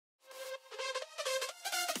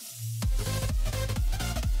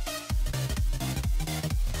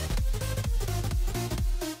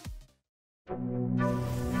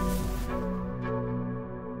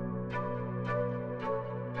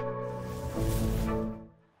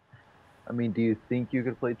I mean, do you think you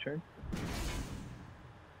could play Churn?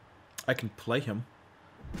 I can play him.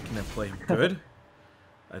 Can I play him good?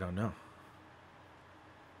 I don't know.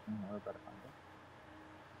 We're about to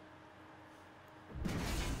find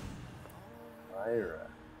out. Lyra.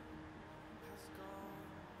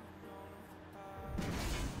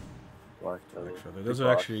 Black Feather. Those are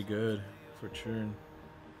actually good for Churn.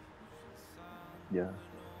 Yeah.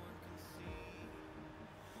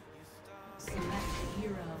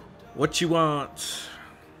 What you want?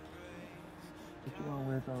 What you want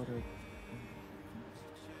without it?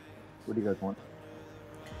 What do you guys want?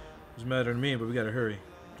 Doesn't matter to me, but we gotta hurry.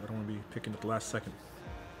 I don't want to be picking at the last second.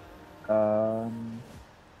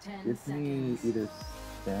 Give me either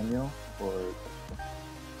Samuel or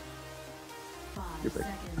your pick.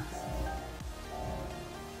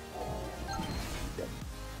 Yeah.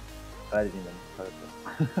 I didn't even try it.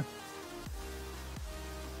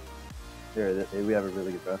 There, we have a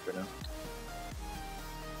really good draft right now.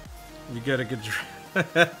 You get a good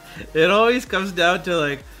draft. It always comes down to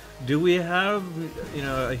like, do we have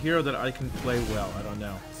a hero that I can play well? I don't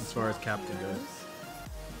know as far as captain goes.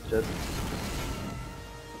 Just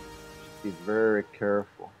be very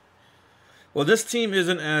careful. Well, this team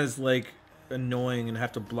isn't as like annoying and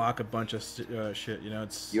have to block a bunch of shit.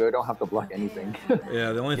 It's you don't have to block anything.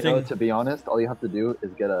 Yeah, the only thing. To be honest, all you have to do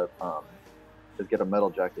is get a metal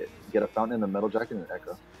jacket. Get a fountain and a metal jacket and an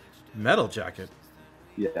echo. Metal jacket.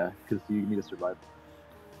 Yeah, because you need to survive.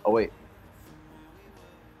 Oh wait.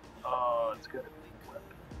 Oh, it's good.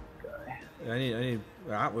 Guy. I need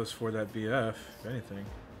Atlas for that BF. If anything.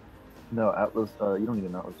 No, Atlas. You don't need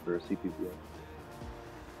an Atlas for a CPVF.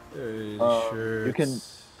 Sure. You can.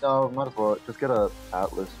 No, might as well just get a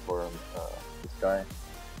Atlas for this guy.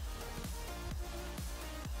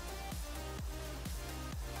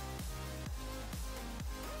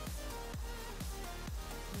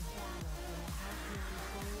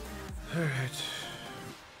 All right.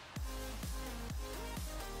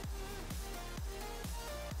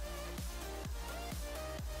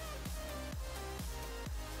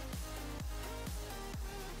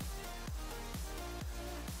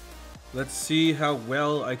 Let's see how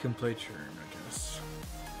well I can play Churn, I guess.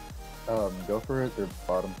 Go for their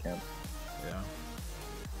bottom camp. Yeah.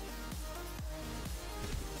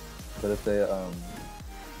 But if they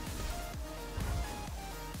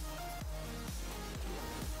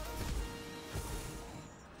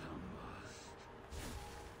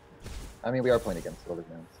I mean, we are playing against other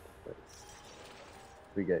bands, but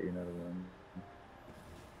we get another one.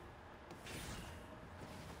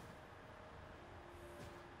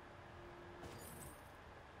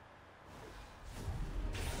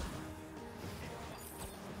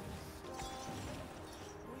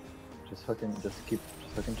 Just keep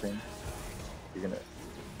hooking chain. You're gonna.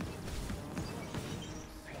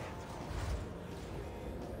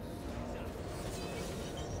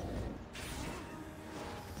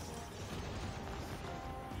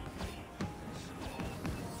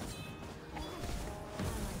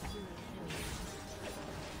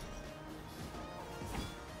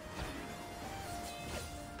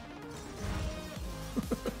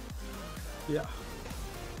 Yeah.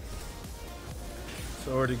 It's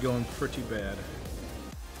already going pretty bad.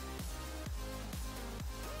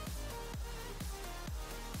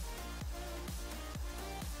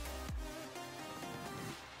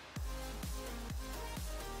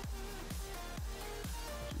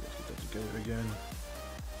 Let's get that together again.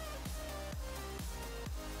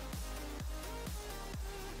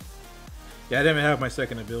 Yeah, I didn't have my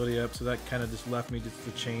second ability up, so that kind of just left me just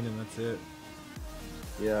the chain and that's it.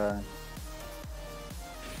 Yeah.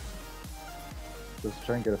 Just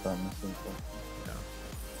try and get us on this and stuff. Yeah.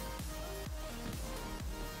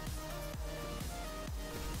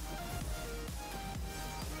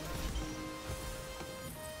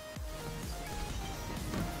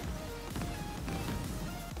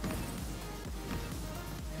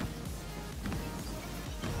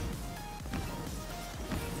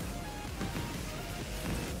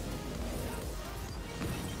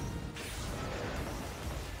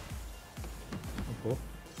 Cool.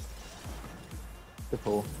 The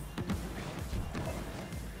pull.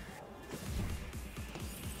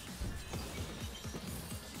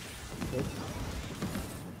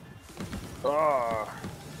 Ah,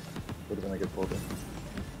 would have been a good pull there.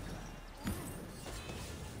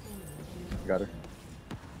 Got her.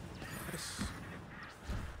 Yes.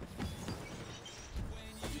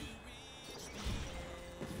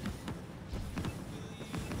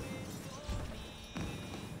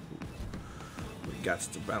 We got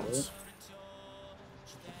to bounce.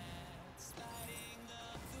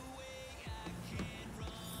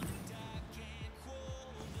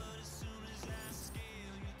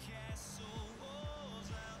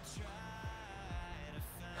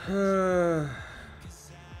 Do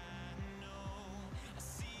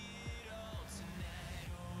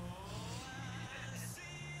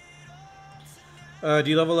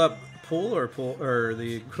you level up pull or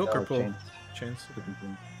the hook or pull? Chains. Chains. Okay.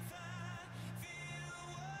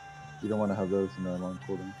 You don't want to have those in a long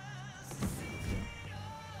cooldown.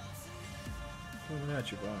 Looking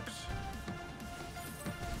at your box.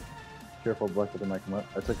 Careful, black with the mic come up.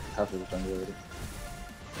 I took half of the jungle already.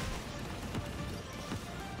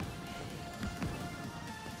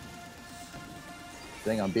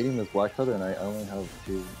 Dang, I'm beating this black feather and I only have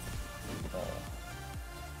 2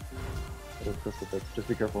 little crystal bits. Just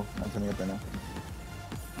be careful. I'm coming up right now.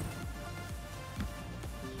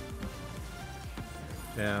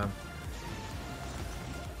 Yeah.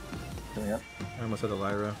 Coming up. I almost had a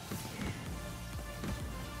Lyra.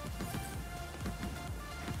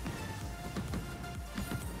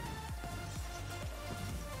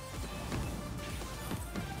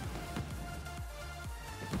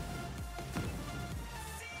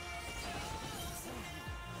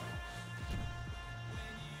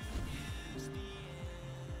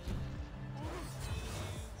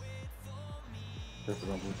 Careful,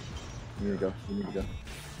 Rumble. You need to go. You need to go. Yeah.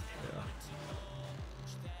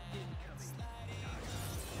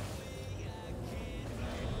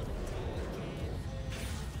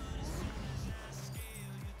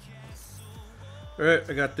 Alright,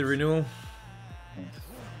 I got the renewal.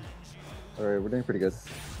 Alright, we're doing pretty good.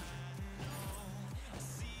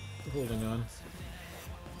 Holding on.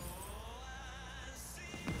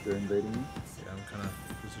 They're invading me. Yeah, I'm kind of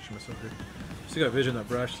positioning myself here. Still got vision that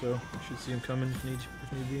brush, so should see him coming if need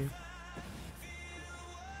be.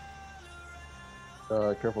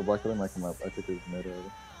 Careful, black feather might come up. I think there's mid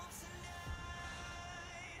already.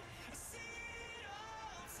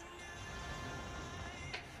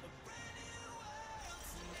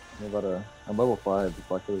 I'm level 5, the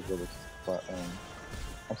black feather's level 5.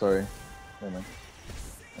 I'm sorry. Never mind.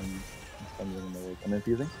 I'm stumbling in the words. I'm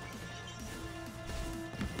infusing.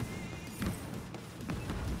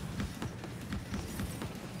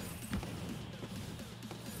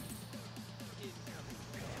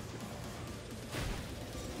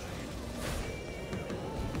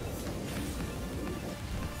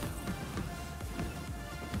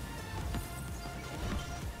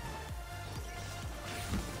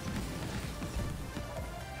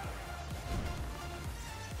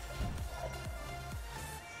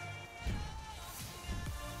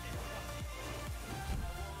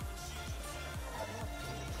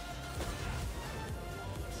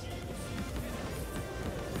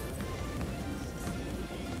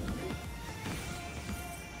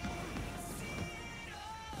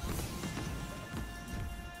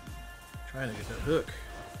 Trying to get that hook.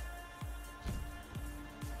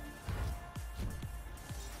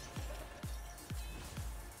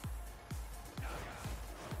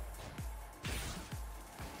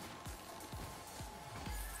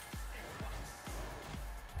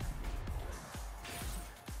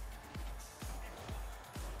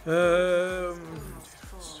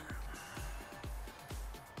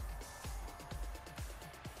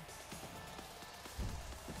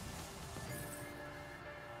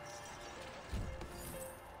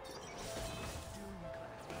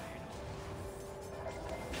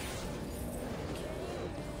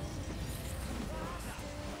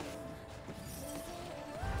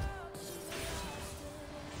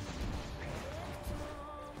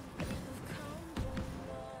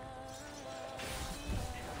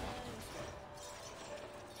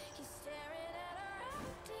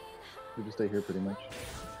 We just stay here pretty much.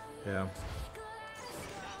 Yeah.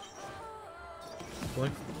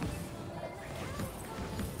 Blink.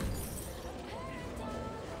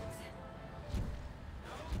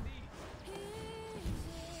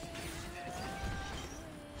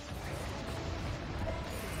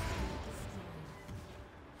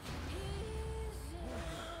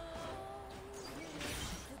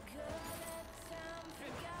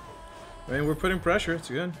 I mean, we're putting pressure. It's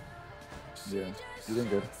good. Yeah, you're doing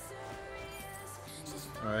good.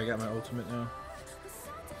 Alright, I got my ultimate now.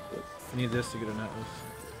 Good. I need this to get an Atlas.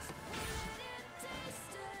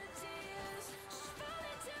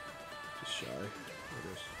 Just shy. There it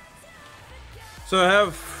is. So I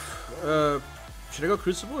have... should I go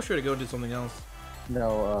Crucible or should I go do something else?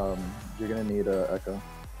 No, you're gonna need a Echo.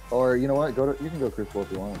 Or, you know what, you can go Crucible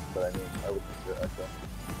if you want, but I mean, I would consider Echo.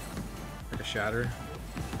 Like a Shatter?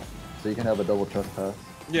 So you can have a double trust pass.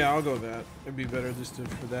 Yeah, I'll go with that. It'd be better just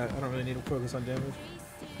for that. I don't really need to focus on damage.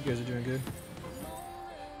 You guys are doing good.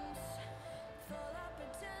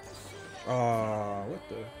 What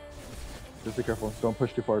the? Just be careful. Don't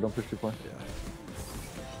push too far. Don't push too far. Yeah.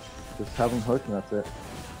 Just have them hooked and that's it.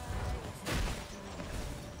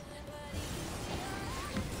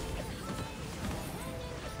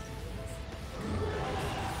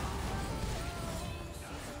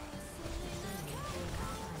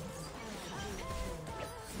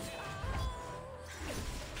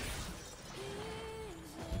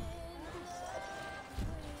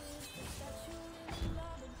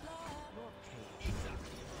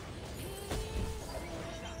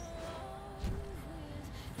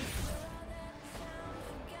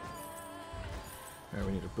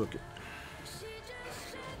 book it.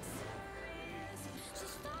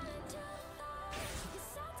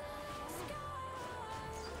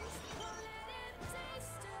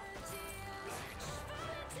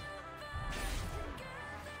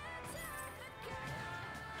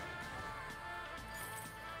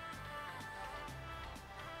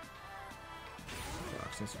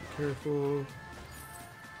 Fox needs to be careful.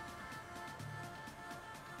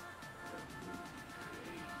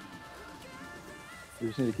 You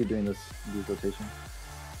just need to keep doing these rotations.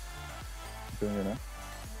 Doing it now.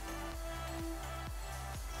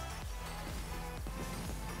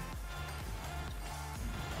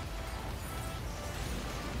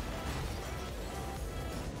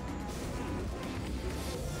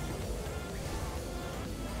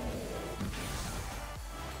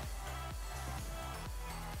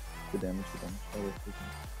 Good damage, good damage. Oh wait, we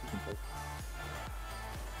can focus.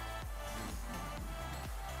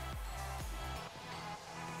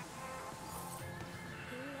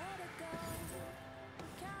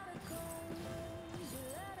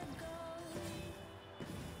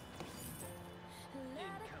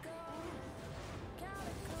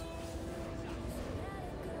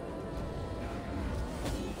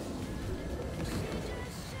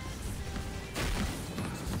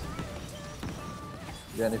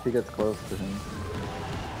 Yeah, and if he gets close to him,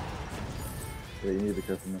 yeah, you need to be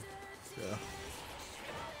careful now. Yeah.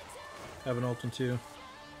 Have an ult in 2.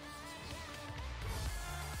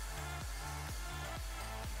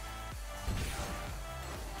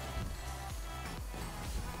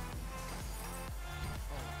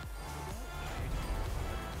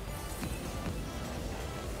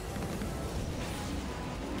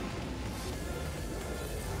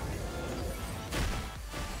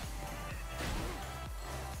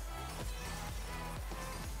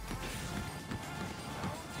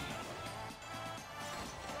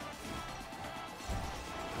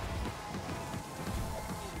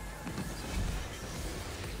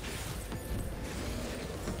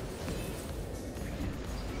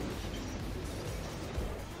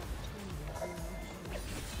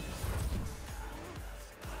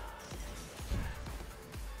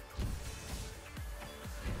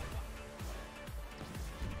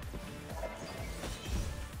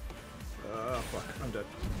 Fuck, I'm dead.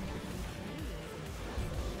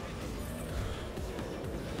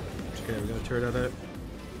 Okay, we got a turret at it.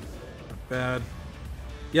 Not bad.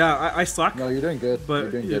 Yeah, I suck. No, you're doing good. But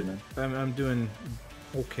you're doing good, man. I'm doing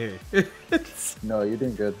okay. No, you're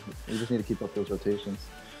doing good. You just need to keep up those rotations.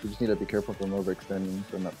 You just need to be careful from overextending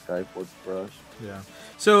from that Skyforge brush. Yeah.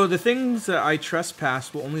 So the things that I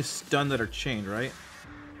trespass will only stun that are chained, right?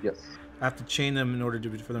 Yes. I have to chain them in order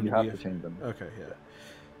for them You to be... have to chain them. Okay, yeah.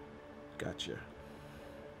 Gotcha.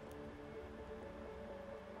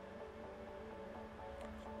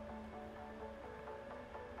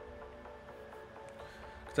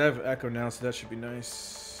 Because I have Echo now, so that should be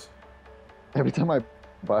nice. Every time I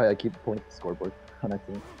buy, I keep pointing at the scoreboard on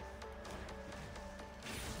accident.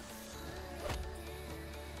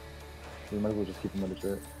 We might as well just keep him on the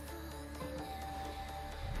turret.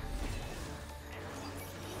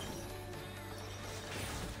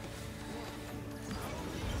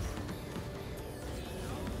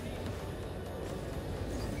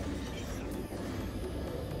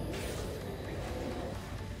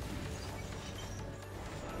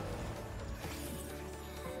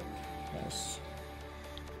 Nice.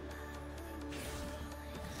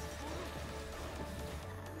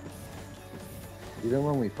 Even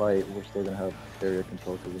when we fight, we're still gonna have area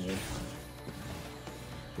control because of me.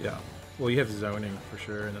 Yeah. Well, you have zoning for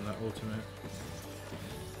sure, and then that ultimate.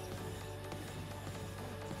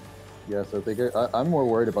 Yeah, so if they get, I'm more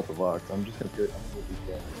worried about the Vox. I'm just gonna do it. I'm gonna be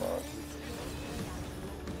getting the Vox.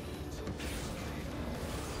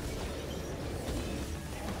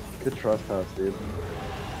 Good trespass, dude.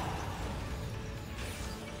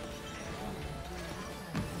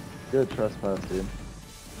 Good trespass, dude.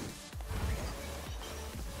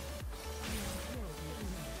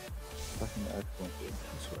 Fucking excellent, dude.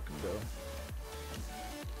 Let's fucking go.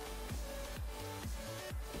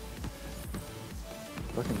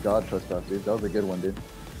 Fucking god trespass, dude. That was a good one, dude.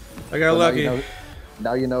 I got So lucky.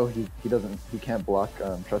 Now you know he can't block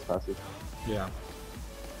trespasses. Yeah.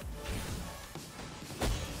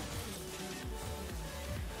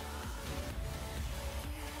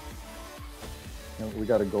 And we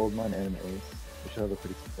got a gold mine and an ace. We should have a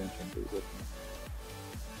pretty substantial boot with me.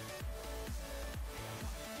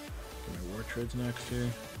 Get my war treads next here.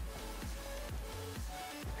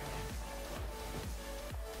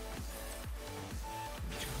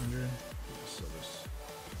 So this.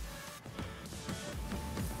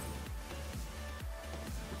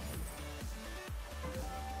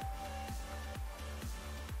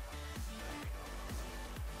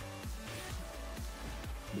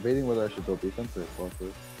 debating whether I should build defense or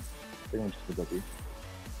offense. I think I'm just gonna go B.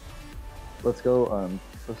 Let's go.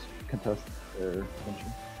 Let's contest their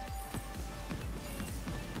attention.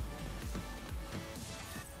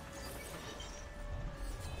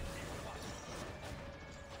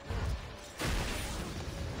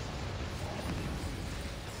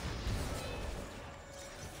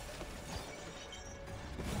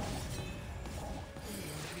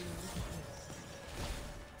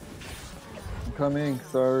 Coming,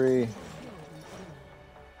 sorry.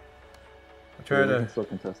 I try to. We can still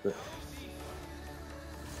contest it.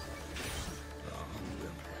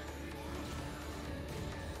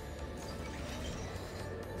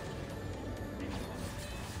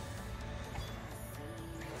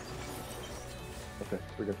 Okay,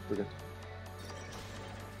 we're good. We're good.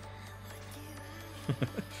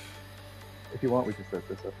 If you want, we can start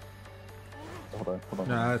this up. Hold on.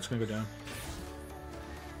 Nah, it's gonna go down.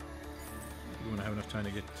 You wanna have enough time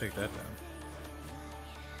to take that down.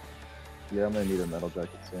 Yeah, I'm gonna need a metal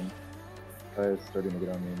jacket soon. Guy is starting to get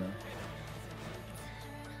on me now.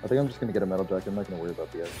 I think I'm just gonna get a metal jacket. I'm not gonna worry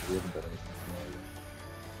about the S. We haven't done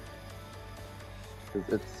anything.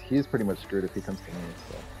 Because he's pretty much screwed if he comes to me.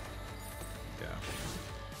 So yeah.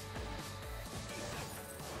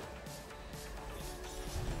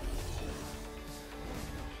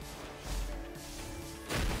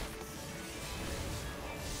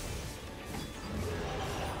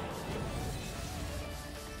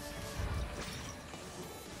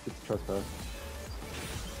 Trespass.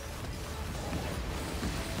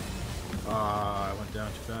 Ah, I went down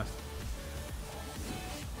too fast.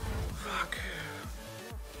 Fuck.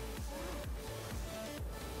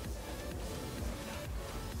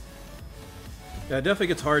 Yeah, it definitely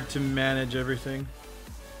gets hard to manage everything.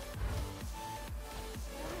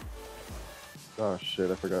 Oh shit,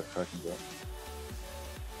 I forgot Kraken's up.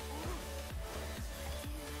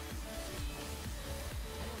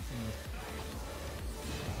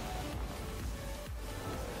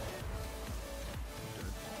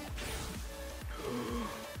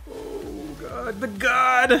 The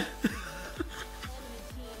god!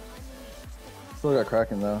 Still got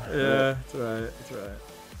Kraken though. Yeah, it's alright, it's alright.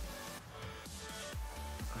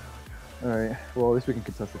 Alright, well at least we can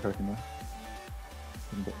contest the Kraken though.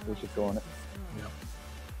 Let's just go on it. Yeah.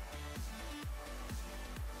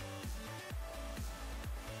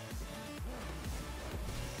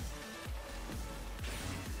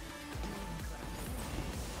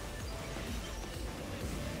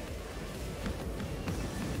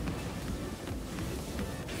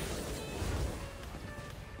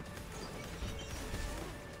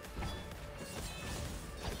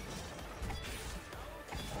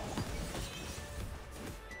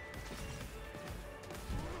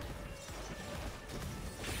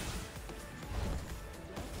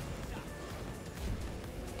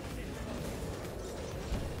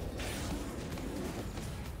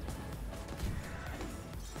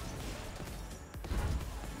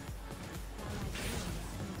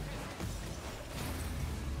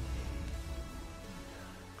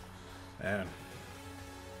 Man.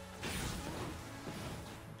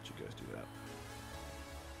 Let you guys do that.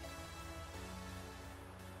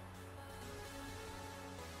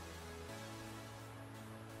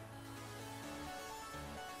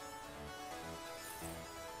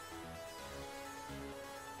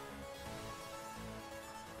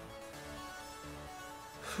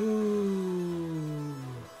 Whew.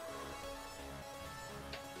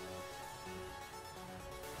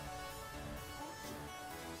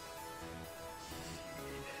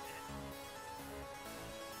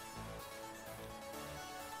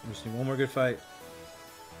 We just need one more good fight.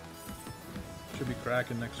 Should be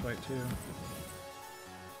Kraken next fight too.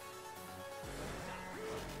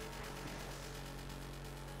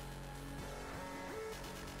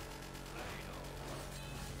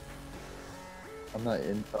 I'm not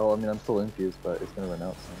in. Oh, I mean, I'm still infused, but it's gonna run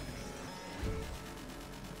out soon.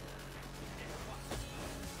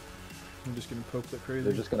 I'm just getting poked like crazy.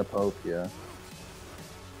 They're just gonna poke, yeah.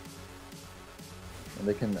 And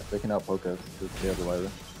they can outpoke us because they have the Lyra.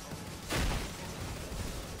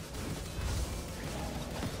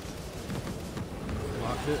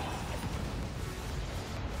 Locked it.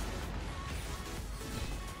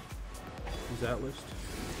 Who's Atlas?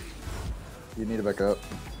 You need to back up.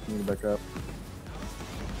 You need to back up.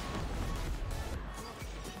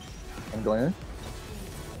 I'm going in.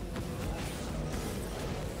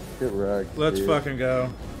 Get wrecked. Let's dude. fucking go.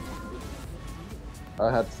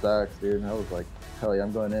 I had stacks, dude, and I was like, hell yeah,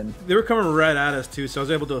 I'm going in. They were coming right at us too, so I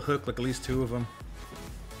was able to hook like at least 2 of them.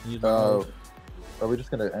 Oh, are we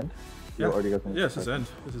just gonna end? Yeah. Or do you guys Yes, this is end.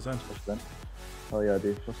 This is end. Let's end. Hell yeah,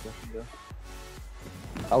 dude. Let's go.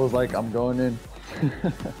 I was like, I'm going in.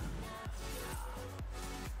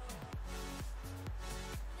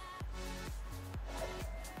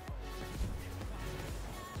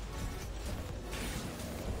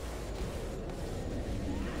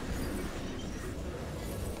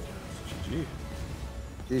 GG.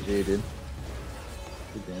 GG, dude.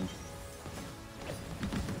 Good game.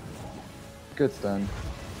 Good stun.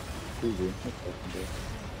 GG. That's fucking good.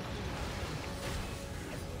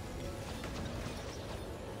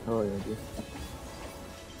 Oh yeah, dude.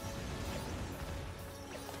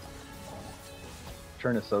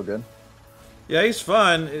 Churn is so good. Yeah, he's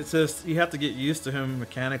fun. It's just you have to get used to him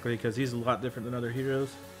mechanically because he's a lot different than other heroes.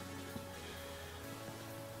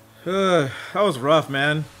 That was rough,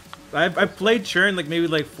 man. I played Churn like maybe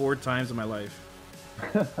like 4 times in my life.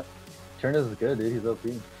 Churn is good, dude. He's OP.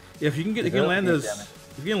 Yeah, if you can get, if you can land those,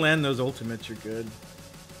 if you can land those ultimates, you're good.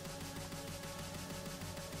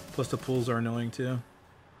 Plus the pulls are annoying too.